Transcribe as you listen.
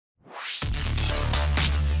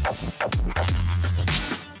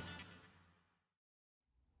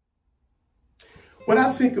When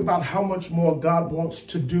I think about how much more God wants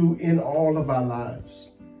to do in all of our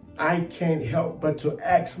lives, I can't help but to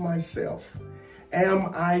ask myself,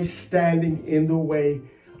 am I standing in the way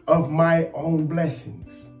of my own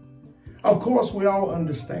blessings? Of course, we all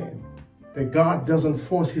understand that God doesn't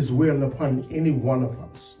force his will upon any one of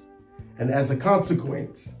us. And as a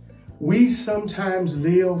consequence, we sometimes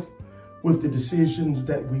live with the decisions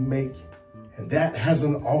that we make, and that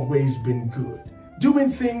hasn't always been good. Doing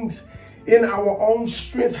things in our own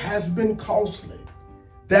strength has been costly.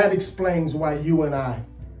 That explains why you and I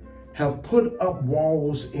have put up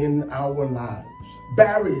walls in our lives,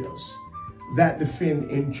 barriers that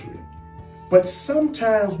defend entry. But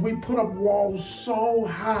sometimes we put up walls so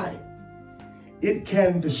high, it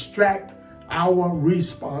can distract our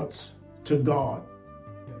response to God.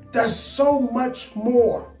 There's so much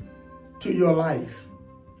more to your life.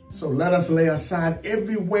 So let us lay aside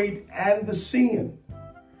every weight and the sin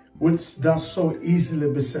which does so easily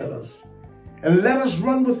beset us. And let us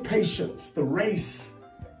run with patience the race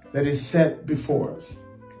that is set before us.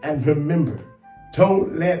 And remember,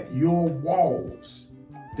 don't let your walls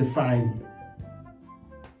define you.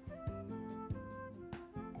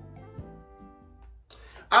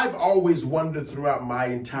 I've always wondered throughout my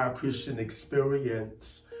entire Christian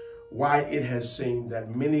experience why it has seemed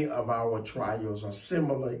that many of our trials are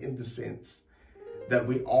similar in the sense that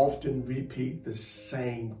we often repeat the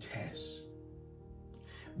same test.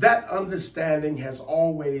 That understanding has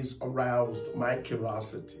always aroused my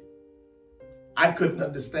curiosity. I couldn't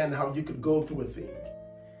understand how you could go through a thing,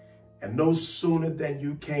 and no sooner than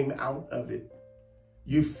you came out of it,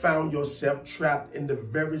 you found yourself trapped in the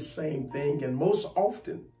very same thing, and most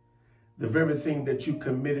often, the very thing that you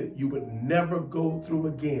committed you would never go through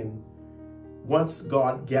again once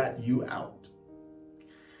God got you out.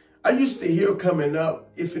 I used to hear coming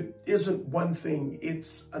up, if it isn't one thing,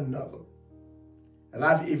 it's another. And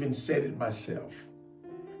I've even said it myself.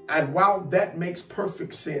 And while that makes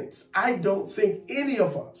perfect sense, I don't think any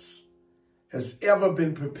of us has ever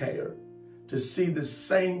been prepared to see the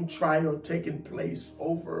same trial taking place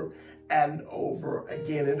over and over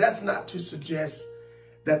again. And that's not to suggest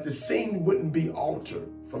that the scene wouldn't be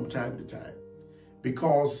altered from time to time,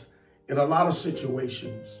 because in a lot of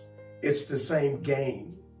situations, it's the same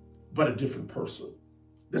game, but a different person.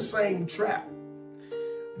 The same trap,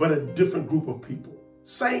 but a different group of people.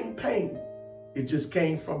 Same pain, it just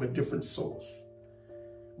came from a different source.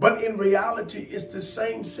 But in reality, it's the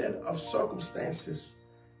same set of circumstances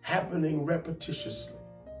happening repetitiously.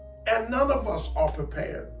 And none of us are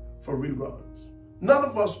prepared for reruns. None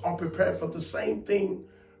of us are prepared for the same thing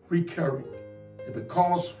recurring. And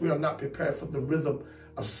because we are not prepared for the rhythm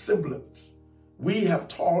of semblance, we have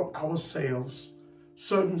taught ourselves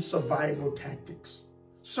certain survival tactics,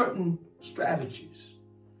 certain strategies,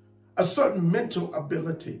 a certain mental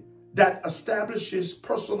ability that establishes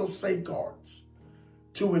personal safeguards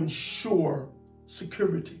to ensure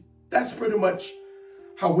security. That's pretty much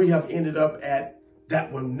how we have ended up at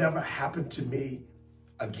that will never happen to me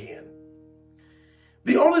again.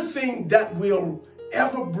 The only thing that will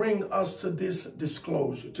ever bring us to this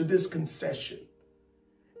disclosure, to this concession,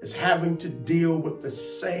 is having to deal with the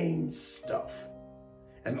same stuff.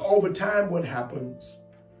 And over time, what happens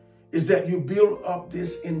is that you build up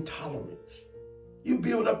this intolerance. You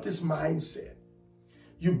build up this mindset.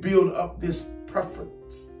 You build up this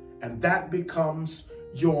preference. And that becomes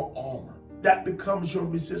your armor. That becomes your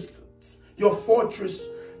resistance, your fortress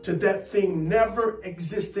to that thing never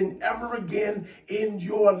existing ever again in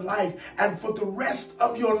your life. And for the rest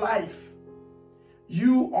of your life,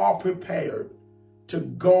 you are prepared to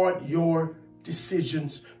guard your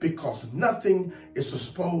decisions, because nothing is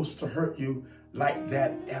supposed to hurt you like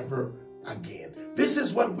that ever again. This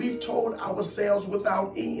is what we've told ourselves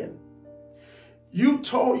without end. You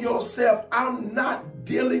told yourself, I'm not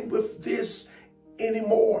dealing with this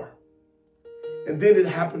anymore. And then it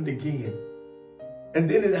happened again. And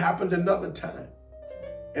then it happened another time.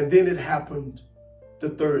 And then it happened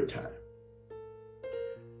the third time.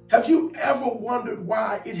 Have you ever wondered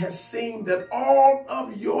why it has seemed that all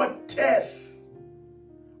of your tests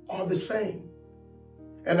are the same?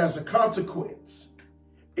 And as a consequence,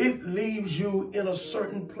 it leaves you in a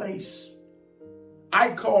certain place. I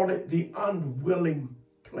call it the unwilling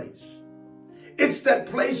place. It's that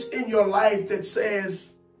place in your life that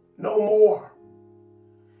says, no more.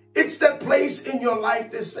 It's that place in your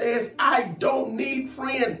life that says, I don't need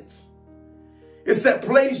friends. It's that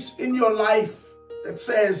place in your life that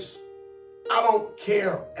says, I don't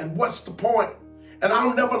care, and what's the point? And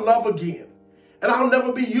I'll never love again. And I'll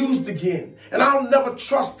never be used again. And I'll never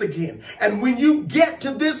trust again. And when you get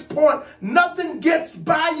to this point, nothing gets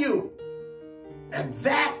by you. And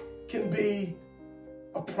that can be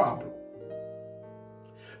a problem.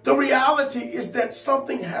 The reality is that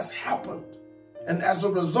something has happened. And as a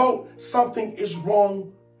result, something is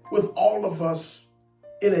wrong with all of us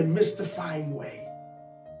in a mystifying way.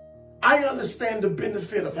 I understand the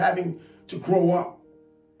benefit of having to grow up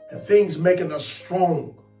and things making us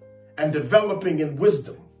strong and developing in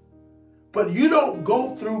wisdom. But you don't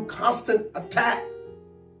go through constant attack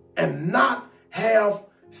and not have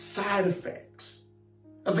side effects.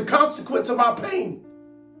 As a consequence of our pain,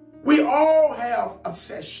 we all have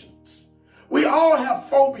obsessions. We all have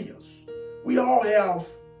phobias. We all have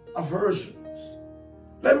aversions.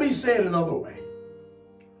 Let me say it another way.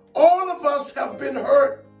 All of us have been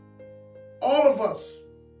hurt. All of us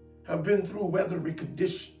have been through weathery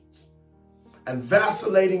conditions, and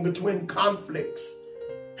vacillating between conflicts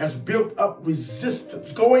has built up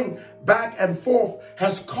resistance. Going back and forth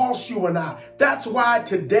has cost you and I. That's why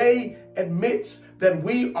today admits that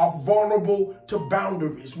we are vulnerable to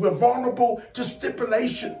boundaries. We're vulnerable to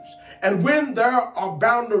stipulations. And when there are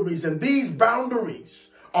boundaries, and these boundaries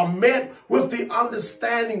are met with the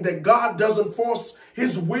understanding that God doesn't force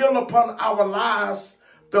his will upon our lives,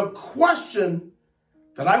 the question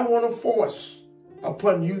that I want to force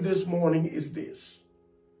upon you this morning is this: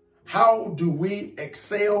 how do we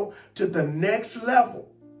excel to the next level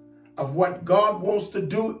of what God wants to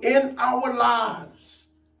do in our lives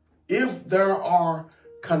if there are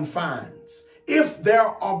confines, if there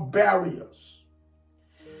are barriers?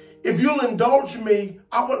 If you'll indulge me,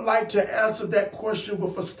 I would like to answer that question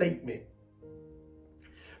with a statement.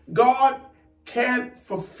 God can't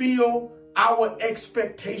fulfill our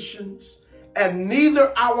expectations and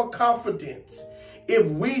neither our confidence if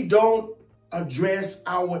we don't address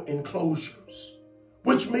our enclosures,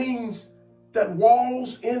 which means that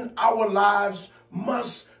walls in our lives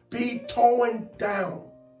must be torn down.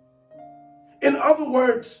 In other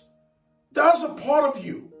words, there's a part of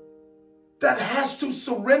you that has to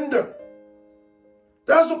surrender.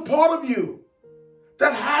 There's a part of you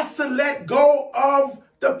that has to let go of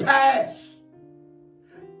the past.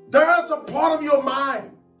 There's a part of your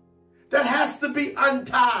mind that has to be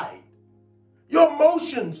untied. Your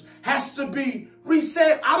emotions has to be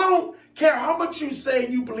reset. I don't care how much you say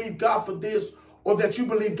you believe God for this or that you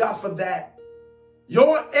believe God for that.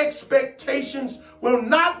 Your expectations will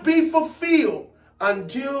not be fulfilled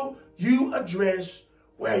until you address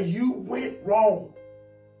where you went wrong.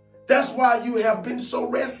 That's why you have been so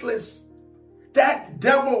restless. That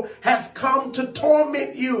devil has come to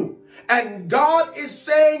torment you. And God is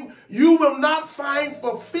saying you will not find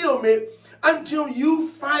fulfillment until you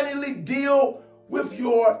finally deal with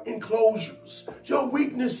your enclosures, your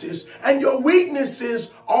weaknesses. And your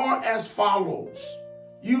weaknesses are as follows.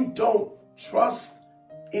 You don't trust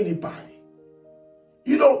anybody.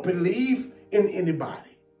 You don't believe in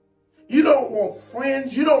anybody. You don't want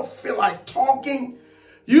friends. You don't feel like talking.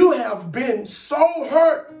 You have been so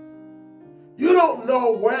hurt. You don't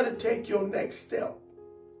know where to take your next step.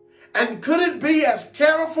 And could it be, as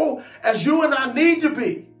careful as you and I need to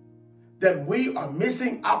be, that we are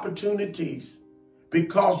missing opportunities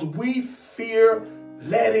because we fear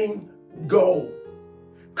letting go?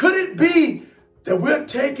 Could it be that we're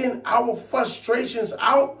taking our frustrations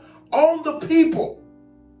out on the people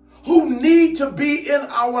who need to be in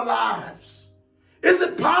our lives? Is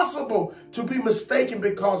it possible to be mistaken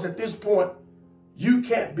because at this point you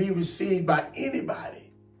can't be received by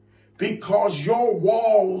anybody because your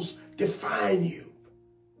walls define you?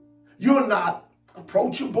 You're not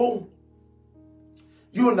approachable.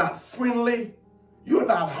 You're not friendly. You're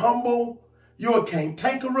not humble. You're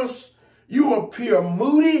cantankerous. You appear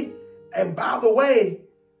moody. And by the way,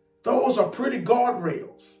 those are pretty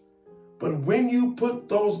guardrails. But when you put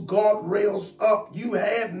those guardrails up, you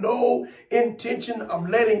had no intention of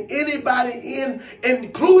letting anybody in,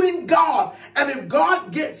 including God. And if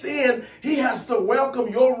God gets in, he has to welcome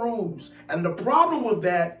your rules. And the problem with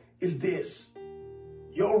that is this: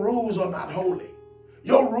 your rules are not holy.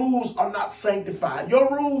 Your rules are not sanctified. Your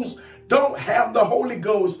rules don't have the Holy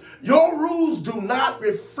Ghost. Your rules do not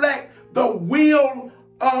reflect the will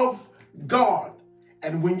of God.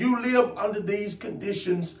 And when you live under these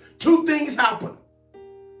conditions, two things happen.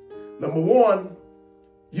 Number one,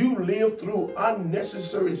 you live through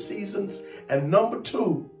unnecessary seasons. And number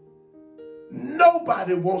two,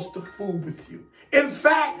 nobody wants to fool with you. In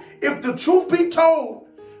fact, if the truth be told,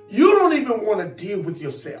 you don't even want to deal with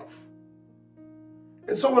yourself.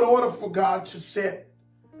 And so in order for God to set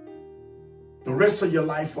the rest of your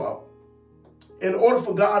life up, in order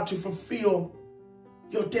for God to fulfill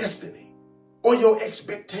your destiny or your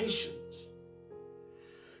expectations,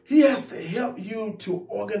 he has to help you to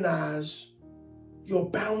organize your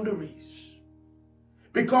boundaries.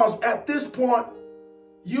 Because at this point,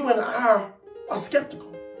 you and I are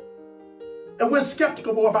skeptical. And we're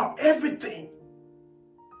skeptical about everything.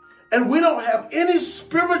 And we don't have any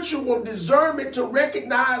spiritual discernment to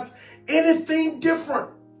recognize anything different.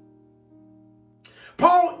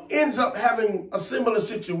 Paul ends up having a similar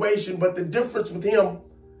situation, but the difference with him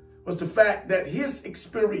was the fact that his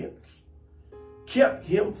experience kept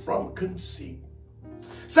him from conceit.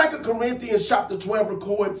 2 Corinthians chapter 12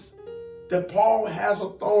 records that Paul has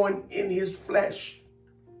a thorn in his flesh.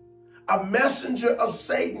 A messenger of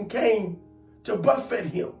Satan came to buffet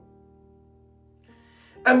him.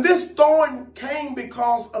 And this thorn came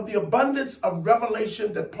because of the abundance of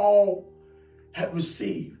revelation that Paul had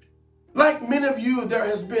received. Like many of you, there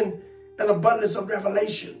has been an abundance of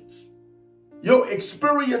revelations. Your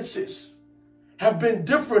experiences have been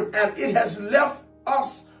different, and it has left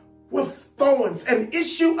us with thorns, an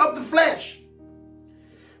issue of the flesh.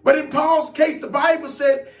 But in Paul's case, the Bible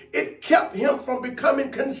said it kept him from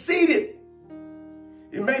becoming conceited.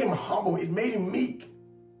 It made him humble. It made him meek.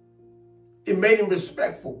 It made him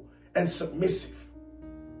respectful and submissive.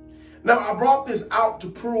 Now, I brought this out to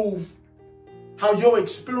prove how your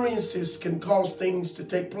experiences can cause things to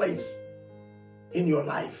take place in your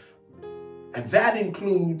life. And that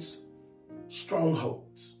includes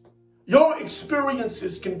strongholds. Your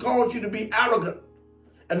experiences can cause you to be arrogant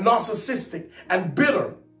and narcissistic and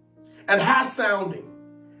bitter and high-sounding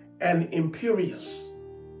and imperious.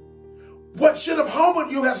 What should have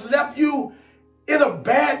humbled you has left you in a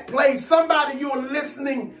bad place. Somebody, you're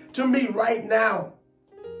listening to me right now,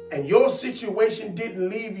 and your situation didn't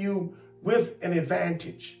leave you with an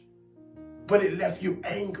advantage, but it left you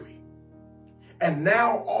angry. And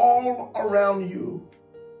now all around you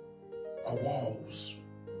are walls.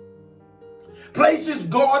 Places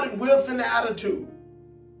guarded with an attitude.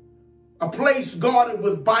 A place guarded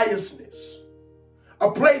with biasness.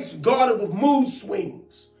 A place guarded with mood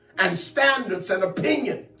swings and standards and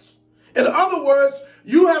opinions. In other words,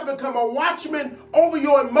 you have become a watchman over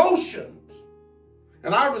your emotions.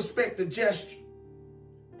 And I respect the gesture.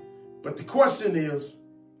 But the question is,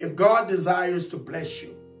 if God desires to bless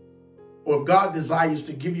you, or if God desires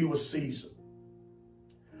to give you a season,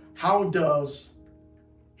 how does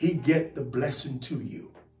he get the blessing to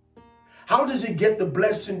you? How does he get the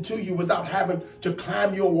blessing to you without having to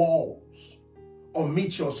climb your walls or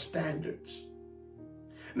meet your standards?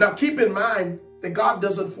 Now, keep in mind that God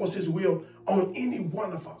doesn't force his will on any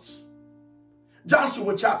one of us.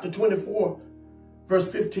 Joshua chapter 24,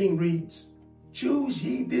 verse 15 reads, "Choose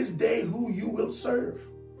ye this day who you will serve."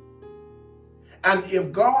 And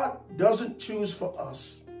if God doesn't choose for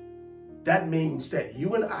us, that means that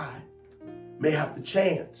you and I may have the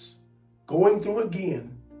chance going through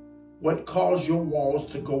again what caused your walls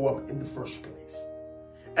to go up in the first place.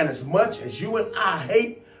 And as much as you and I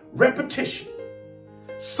hate repetition,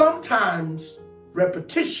 sometimes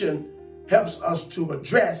repetition helps us to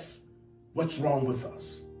address what's wrong with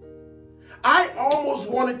us. I almost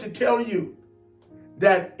wanted to tell you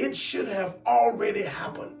that it should have already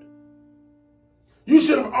happened. You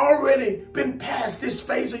should have already been past this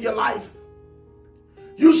phase of your life.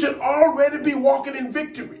 You should already be walking in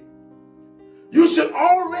victory. You should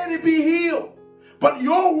already be healed. But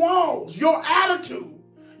your walls, your attitude,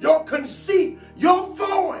 your conceit, your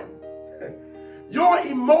thorn, your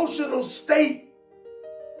emotional state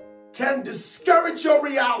can discourage your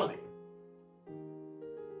reality.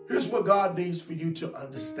 Here's what God needs for you to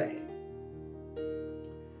understand.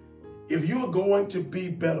 If you are going to be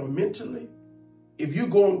better mentally, if you're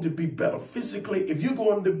going to be better physically, if you're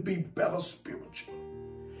going to be better spiritually,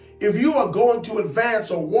 if you are going to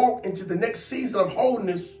advance or walk into the next season of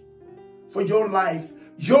wholeness for your life,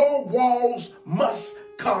 your walls must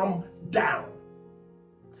come down.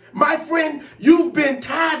 My friend, you've been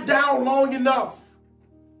tied down long enough.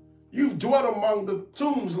 You've dwelt among the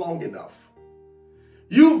tombs long enough.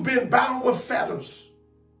 You've been bound with fetters.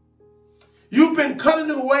 You've been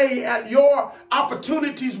cutting away at your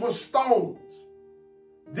opportunities with stones.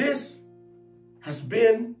 This has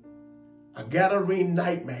been a Gadarene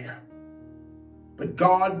nightmare. But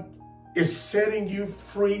God is setting you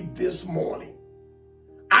free this morning.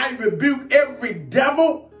 I rebuke every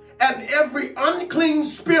devil and every unclean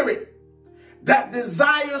spirit that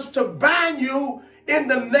desires to bind you in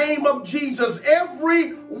the name of Jesus.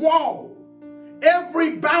 Every wall,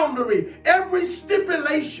 every boundary, every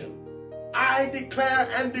stipulation, I declare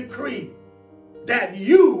and decree that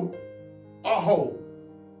you are whole.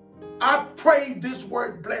 I pray this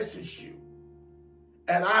word blesses you.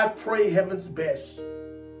 And I pray heaven's best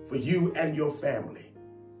for you and your family.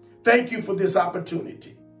 Thank you for this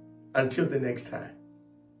opportunity. Until the next time.